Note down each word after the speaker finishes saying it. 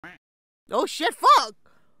Oh shit, fuck!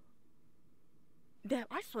 Damn,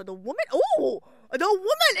 I swear the woman. Oh! The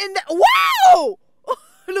woman in the. Wow!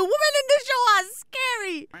 The woman in this show was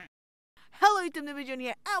scary! Hello, YouTube, Newbie Jun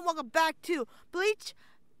here, and welcome back to Bleach,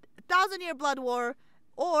 1,000-Year Blood War,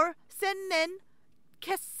 or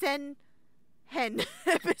Kessen-hen,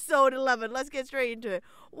 episode 11. Let's get straight into it.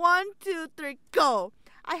 1, 2, 3, go!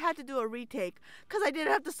 I had to do a retake, because I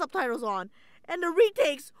didn't have the subtitles on. And the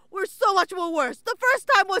retakes were so much more worse. The first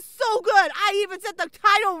time was so good. I even said the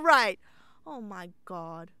title right. Oh my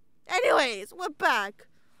god. Anyways, we're back.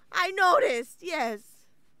 I noticed, yes.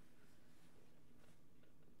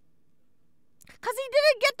 Because he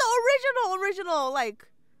didn't get the original, like.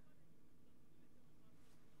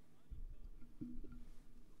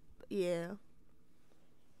 Yeah.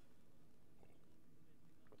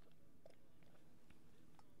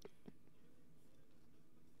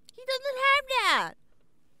 He doesn't have that.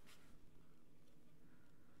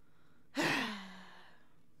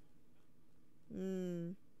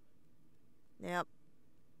 Yep.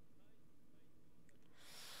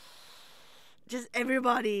 Just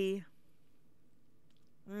everybody.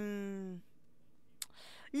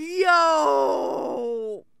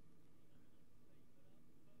 Yo.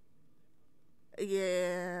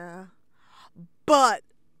 Yeah. But.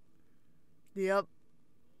 Yep.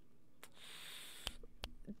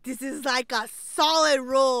 This is like a solid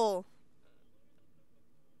rule.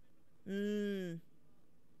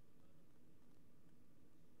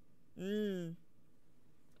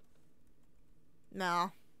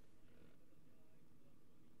 No.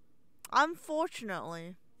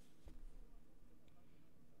 Unfortunately.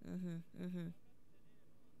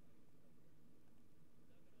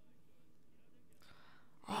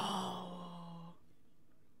 Oh.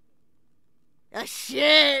 Ah,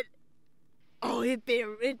 shit. Oh, it be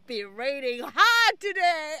raining hard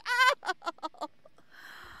today.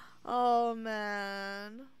 Oh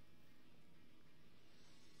man.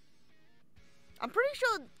 I'm pretty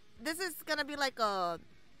sure this is gonna be like a.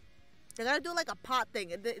 They're gonna do like a pot thing.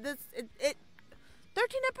 It 13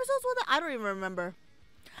 episodes with it? I don't even remember.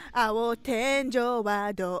 青天井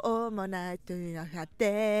はどうもないとなっ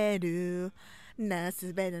てるな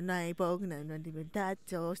すべのない僕らの自分た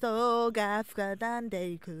ちと人が深らんで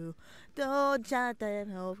いくどうちゃって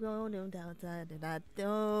の不良に倒された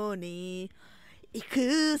ように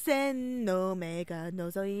幾千の目が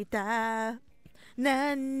覗いた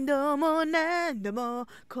何度も何度も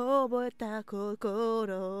こぼれた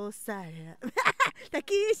心さえ抱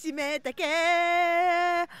きしめたけ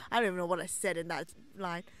I don't even know what I said in that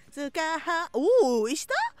line つかはおー石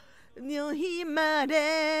田の日ま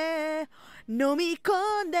で飲み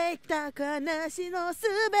込んでいた話のす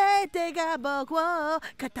べてが僕を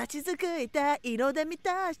形作った色で満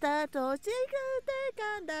たしたと違って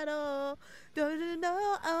かんだろうどれの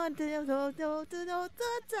あんたのとつのと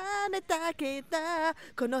されたけた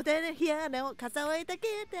この手で部屋を数えた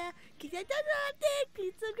けた気がたなって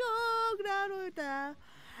きつごらの歌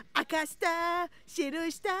明かした記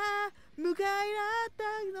した向かい合った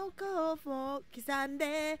の候補を刻ん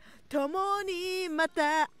で共にま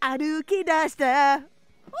た歩き出したト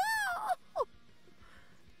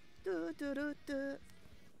ゥトゥルトゥ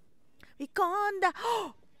見込んだ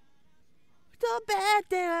すべ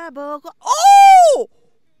ては僕おー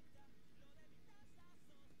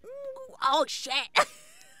Oh shit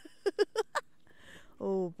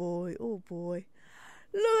Oh boy oh boy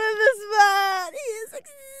Look at this man he is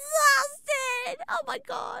exhausted Oh my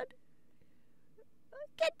god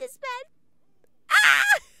Get this man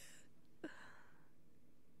Ah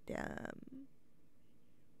Damn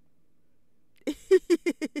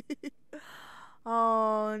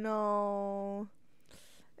Oh no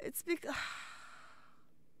It's because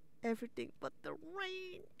everything but the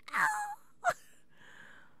rain. Ow!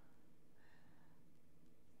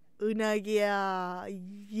 Unagi ya.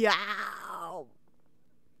 Yow.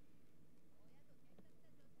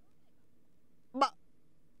 But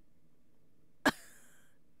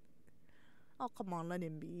oh come on, let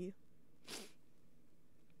him be.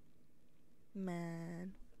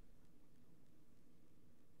 Man.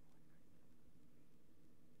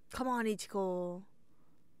 Come on, Ichigo.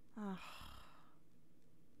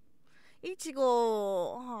 Ichigo.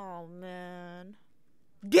 Oh, man.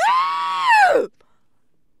 Yeah!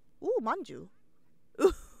 Ooh, manju.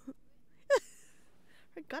 Her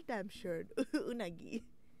goddamn shirt. Unagi.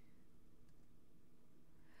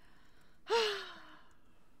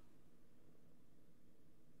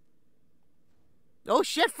 Oh,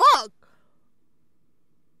 shit, fuck!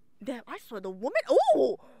 Damn, I swear the woman.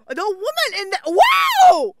 Oh! The woman in the.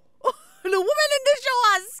 Wow! The woman in this show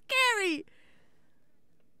was scary.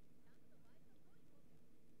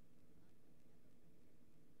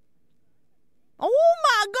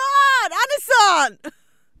 on!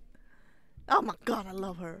 Oh my god, I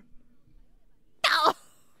love her. Oh!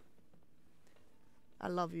 I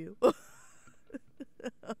love you.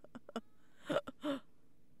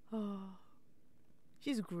 Oh,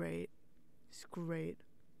 she's great. She's great.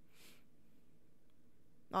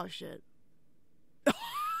 Oh shit.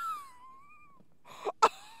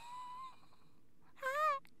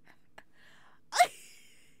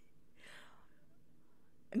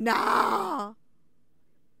 Nah.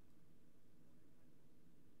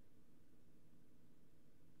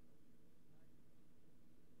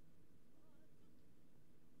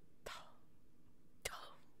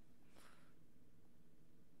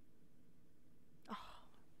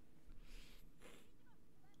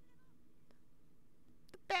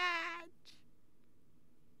 The badge.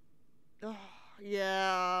 Oh,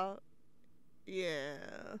 yeah.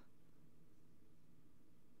 Yeah.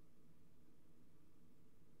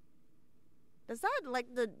 Is that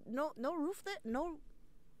like the no roof there? No.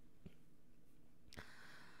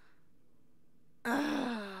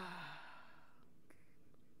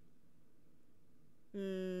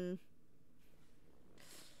 Hmm.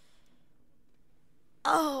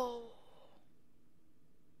 Oh.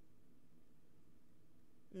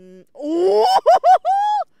 Oh.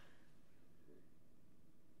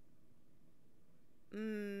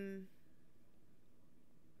 Mm.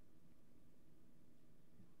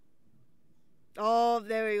 Oh,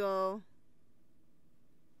 there we go.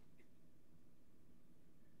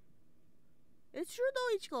 It's true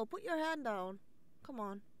though, Ichiko. Put your hand down. Come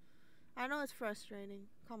on. I know it's frustrating.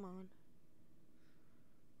 Come on.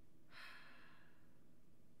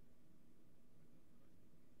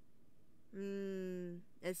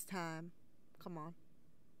 It's time. Come on.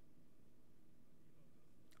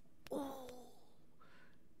 Oh.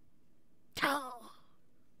 Oh.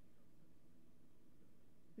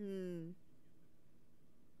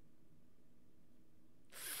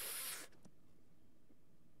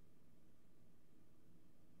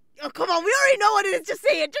 Oh, come on. We already know what it is. Just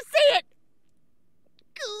say it. Just say it.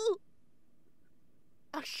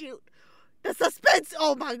 Oh, shoot. The suspense.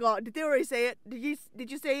 Oh, my God. Did they already say it?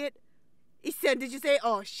 Did you say it? He said, did you say it?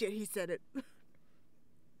 Oh, shit. He said it.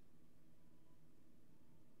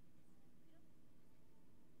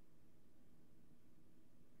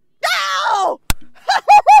 No!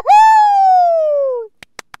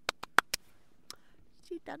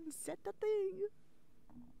 She done said the thing.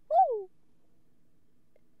 Woo!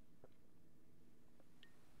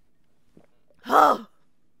 Oh.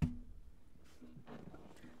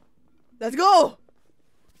 Let's go!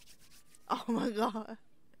 Oh my god.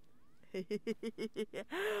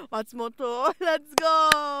 Matsumoto, let's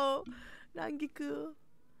go! Nangiku.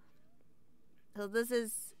 So this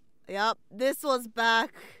is, yep, this was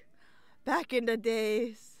back in the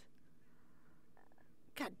days.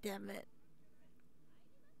 God damn it.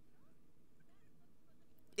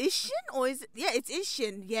 Ishin or is it? Yeah, it's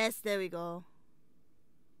Ishin. Yes, there we go.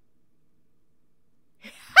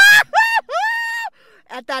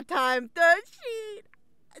 At that time, third seat.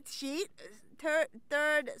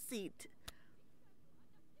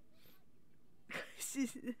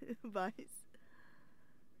 Vice.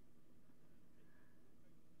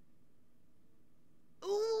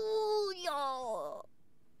 Ooh, yo.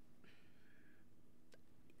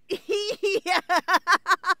 Yeah.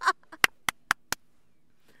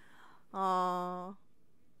 Aww.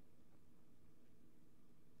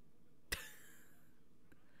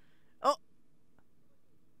 Oh.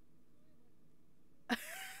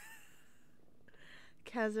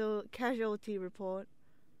 Casualty report.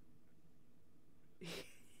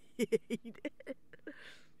 He did.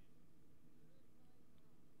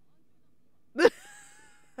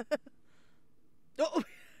 Oh.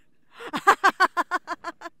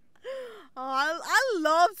 Oh, I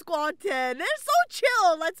love Squad 10. They're so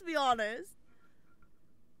chill, let's be honest.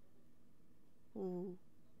 Ooh.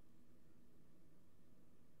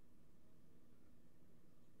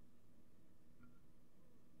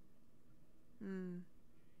 Hmm.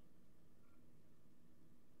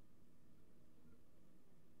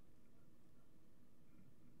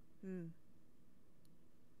 Hmm.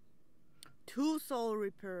 2 soul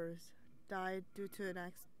reapers died due to an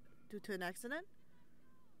accident.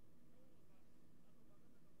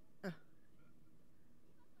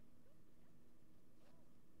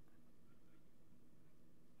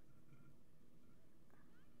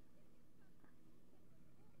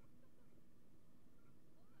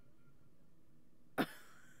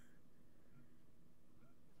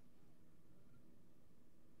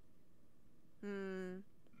 Hmm.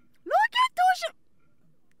 Look at those.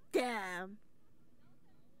 Damn.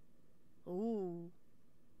 Ooh.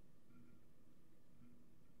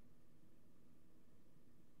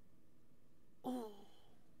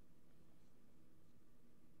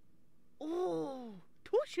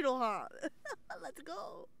 Shirohan. Let's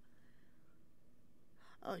go.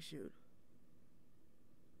 Oh shoot.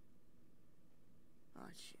 Oh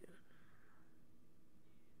shoot.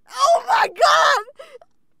 Oh my god!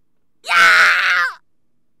 Yeah!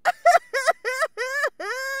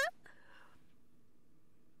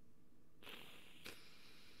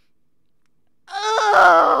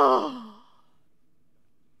 Oh!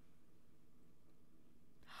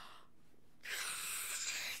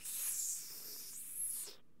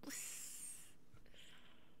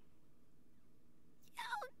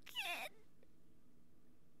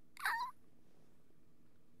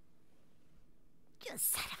 You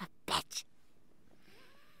son of a bitch.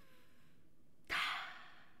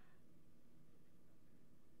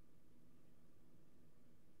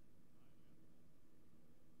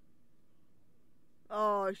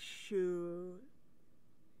 Oh shoot.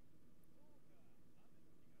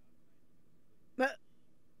 But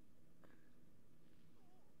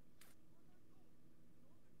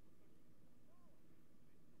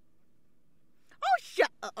oh shit!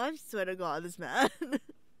 I swear to God, this man.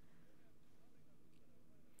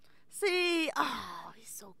 See, oh, he's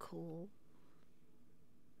so cool.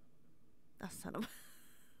 That son of.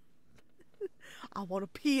 I want to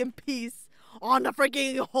pee in peace on the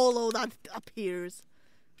freaking holo that appears.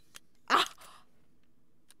 Ah.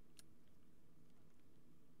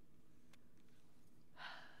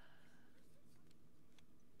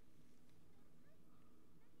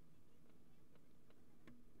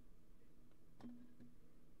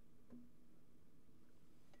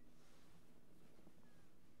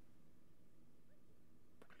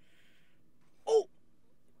 Oh.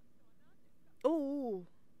 Oh.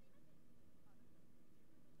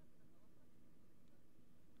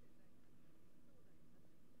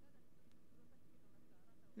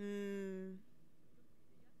 Hmm.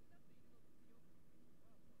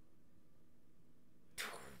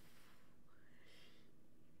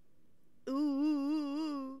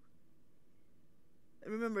 Ooh.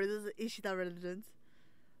 Remember, this is Ishida residence.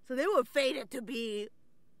 So they were fated to be,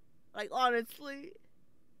 like, honestly.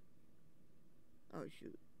 Oh,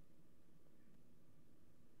 shoot.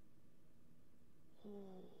 Oh.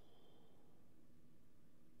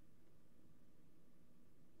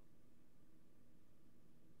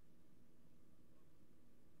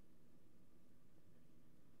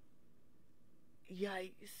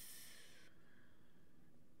 Yikes.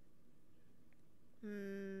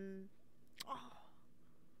 Hmm. Oh.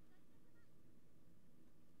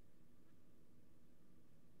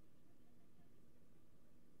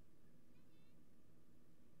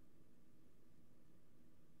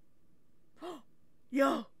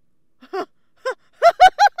 Yo.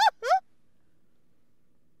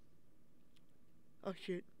 Oh,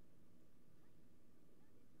 shit.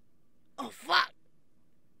 Oh, fuck.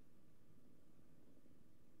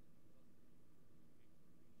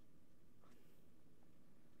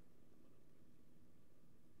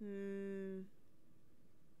 Hmm.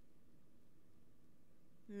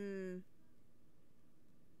 Hmm.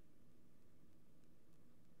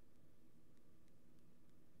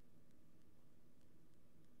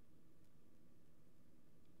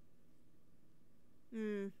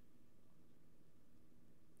 Hmm.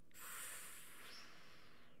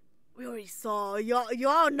 We already saw.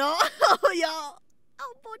 Y'all know. Y'all.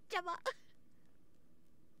 Oh, bochama.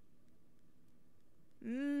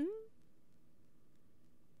 Hmm.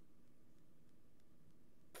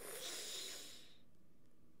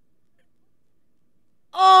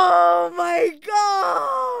 Oh my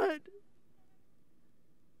god!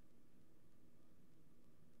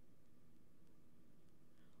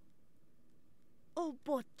 Oh,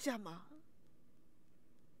 bochama.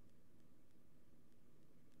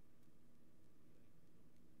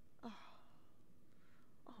 Oh,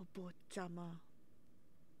 oh bochama.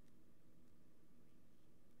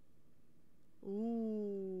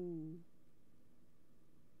 Ooh.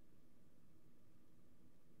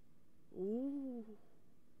 Ooh.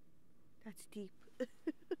 That's deep.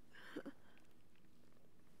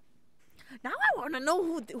 Now I want to know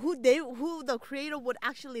who the creator would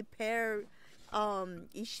actually pair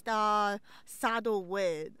Ishita Sado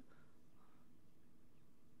with.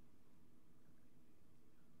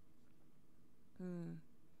 Hmm.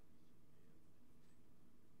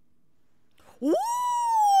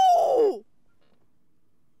 Ooh!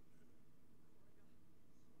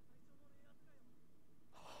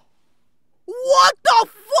 What the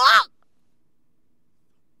fuck?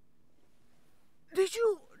 Did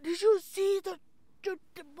you see the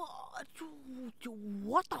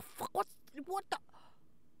what the fuck? What the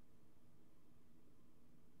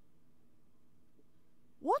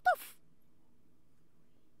what the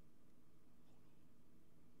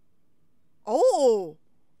Oh!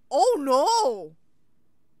 Oh no!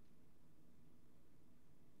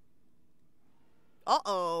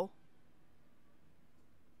 Uh-oh.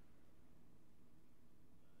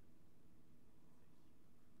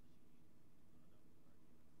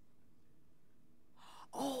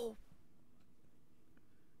 Oh!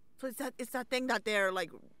 So it's that thing that they're like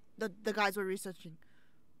the guys were researching.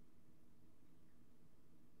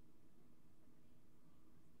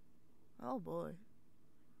 Oh boy.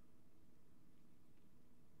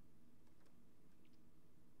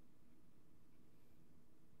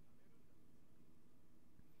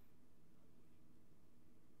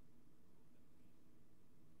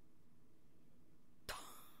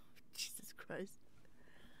 Jesus Christ.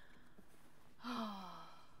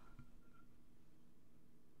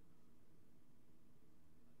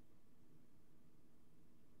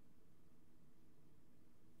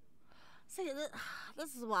 See,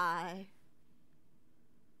 this is why.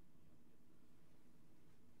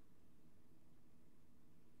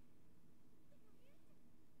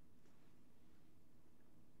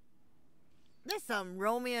 There's some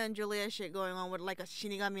Romeo and Juliet shit going on with like a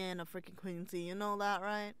Shinigami and a freaking Quincy. You know that,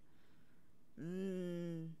 right?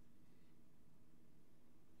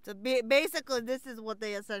 So basically, this is what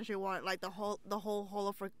they essentially want. Like the whole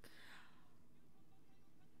holofric.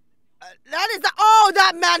 That is the. Oh,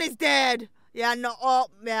 that man is dead. Yeah, no. Oh,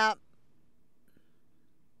 yeah.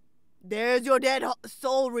 There's your dead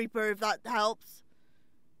soul reaper, if that helps.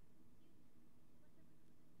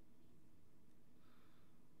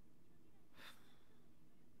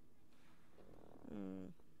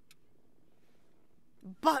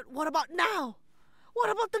 But what about now? What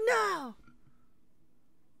about the now?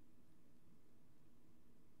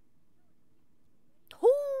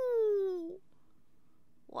 Ooh,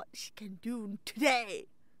 what she can do today?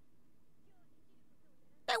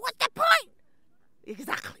 Then what's the point?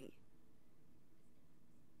 Exactly.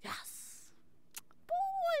 Yes.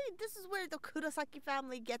 Boy, this is where the Kurosaki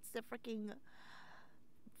family gets the freaking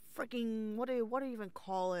what do you even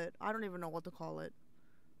call it? I don't even know what to call it.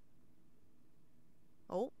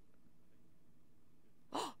 Oh.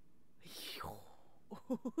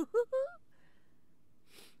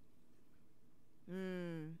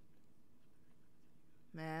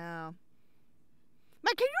 Man.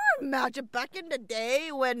 Man, can you imagine back in the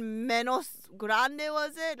day when Menos Grande,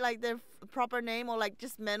 was it? Like their proper name, or like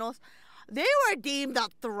just Menos? They were deemed a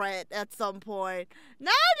threat at some point.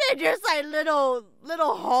 Now they're just like little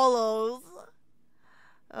hollows.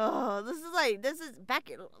 Oh, this is back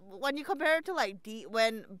when you compare it to like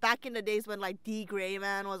when back in the days when like D Gray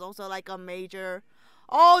Man was also like a major.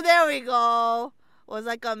 Oh, there we go. Was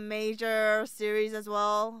like a major series as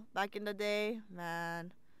well back in the day,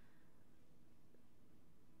 man.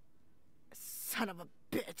 Son of a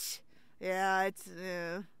bitch. Yeah, it's.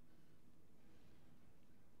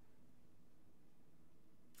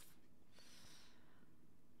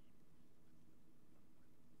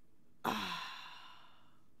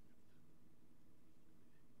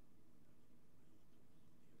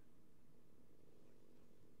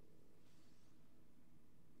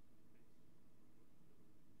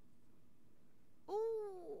 Ooh.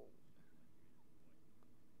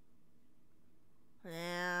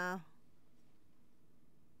 Yeah.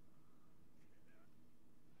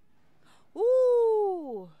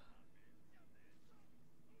 Ooh.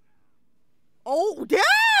 Oh,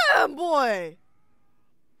 damn, boy.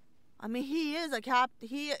 I mean, he is a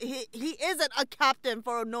he isn't a captain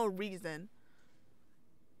for no reason.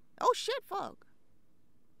 Oh shit, fuck.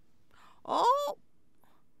 Oh.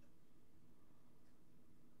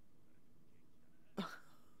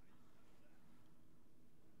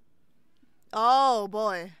 Oh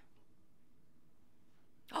boy.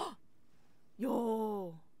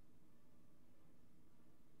 Yo.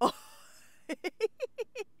 Oh.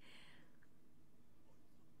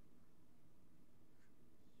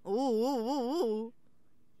 Ooh, ooh, ooh, ooh.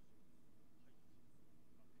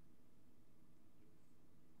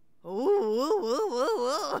 Ooh, ooh,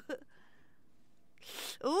 ooh,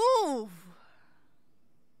 ooh. Ooh.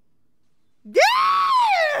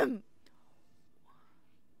 Damn!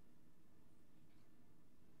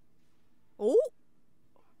 Oh.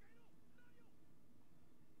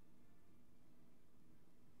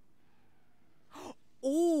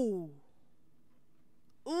 Ooh.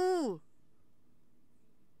 Ooh.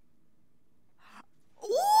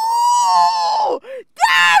 Ooh!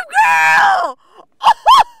 Damn, girl!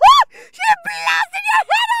 She blasted your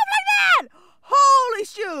head off like that! Holy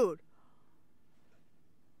shoot!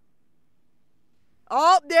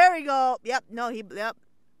 Oh, there we go. Yep, no, yep.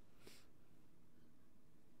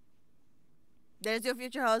 There's your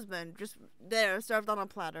future husband. Just there, served on a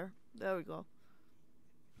platter. There we go.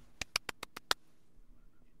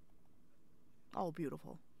 Oh,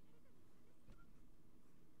 beautiful.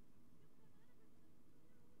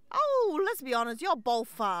 Oh, let's be honest, you're both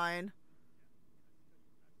fine.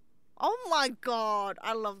 Oh my god,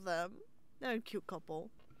 I love them. They're a cute couple.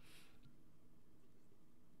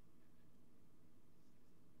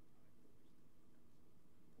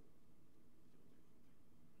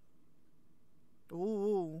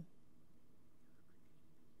 Ooh.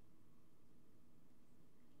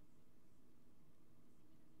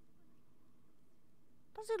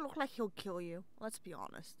 Does it look like he'll kill you? Let's be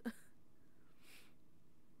honest.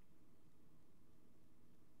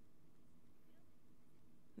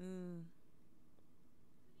 Hmm.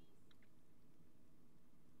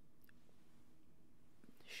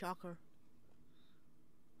 Shocker.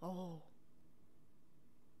 Oh.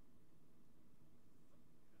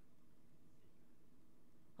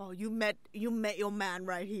 Oh, you met your man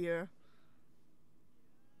right here.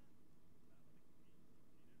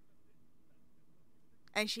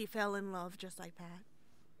 And she fell in love just like that.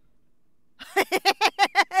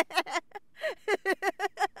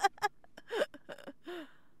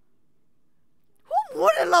 Who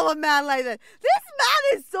wouldn't love a man like that? This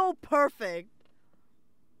man is so perfect.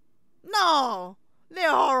 No,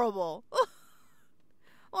 they're horrible.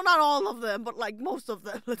 Well, not all of them, but like most of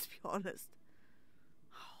them, let's be honest.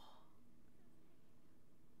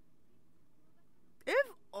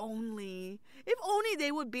 If only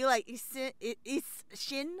they would be like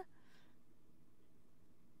Shin.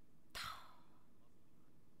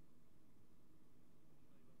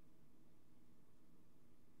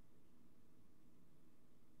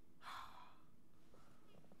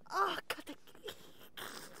 Oh, God.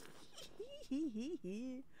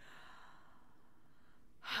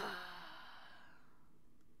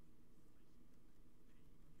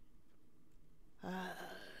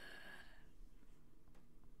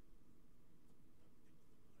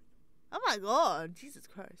 Oh my god, Jesus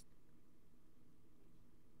Christ.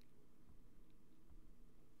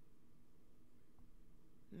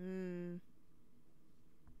 Mm.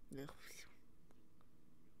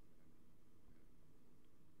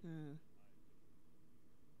 Mm.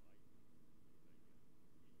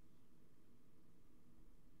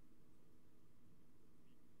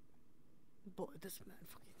 Boy, this man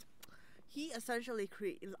fucking. He essentially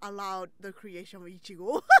allowed the creation of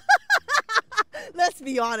Ichigo. Let's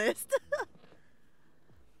be honest.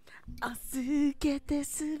 預けて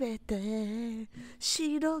すべて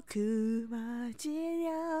白く混じり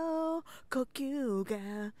合う呼吸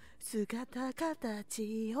が姿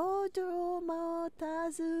形ほど持た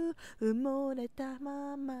ず埋もれた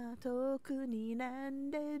まま遠くになん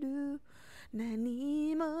でる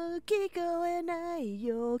何も聞こえない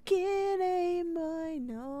よ綺麗もい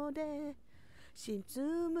ので沈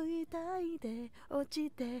むみたいで落ち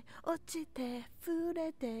て落ちて触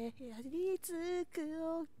れてやりつく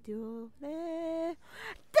よね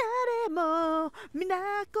誰も皆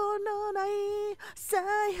このない最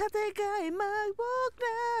果てが今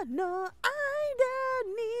僕らの間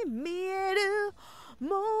に見える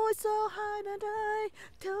もうそう離れない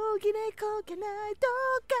途切れこけないと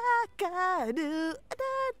かかるだっ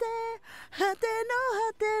て果ての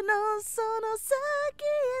果てのその先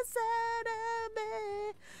さらべ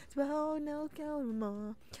今日の今日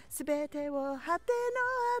もすべてを果ての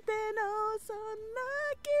果てのその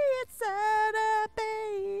先さら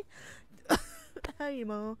べ愛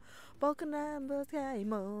も僕らの愛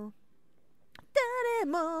も誰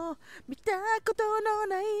も見たことの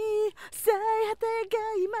ない最果てが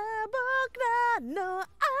今僕らの間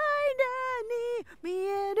に見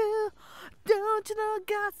える Don't you know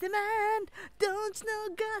God's the man Don't you know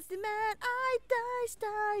God's the man I die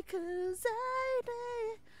stay cause I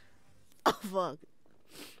die Oh fuck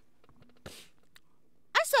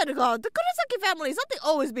I swear to God the Kurosaki family something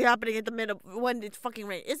always be happening in the middle when it's fucking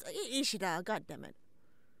rain it's Ishida god damn it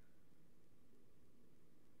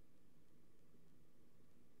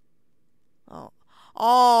Oh.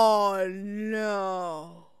 Oh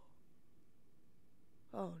no.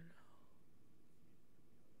 Oh no.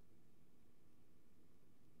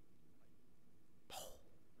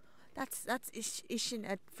 That's Ishin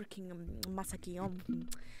at freaking Masaki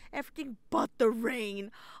everything but the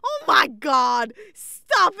rain. Oh my god!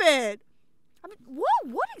 Stop it! I mean,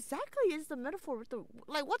 what exactly is the metaphor with the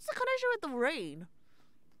like? What's the connection with the rain?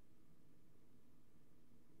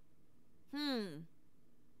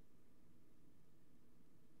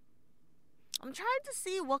 I'm trying to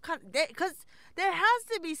see what kind, because there has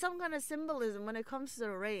to be some kind of symbolism when it comes to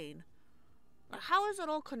the rain. Like, how is it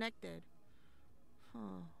all connected?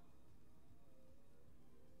 Huh.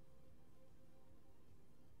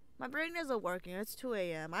 My brain isn't working. It's 2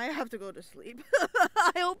 a.m. I have to go to sleep.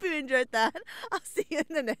 I hope you enjoyed that. I'll see you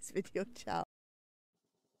in the next video. Ciao.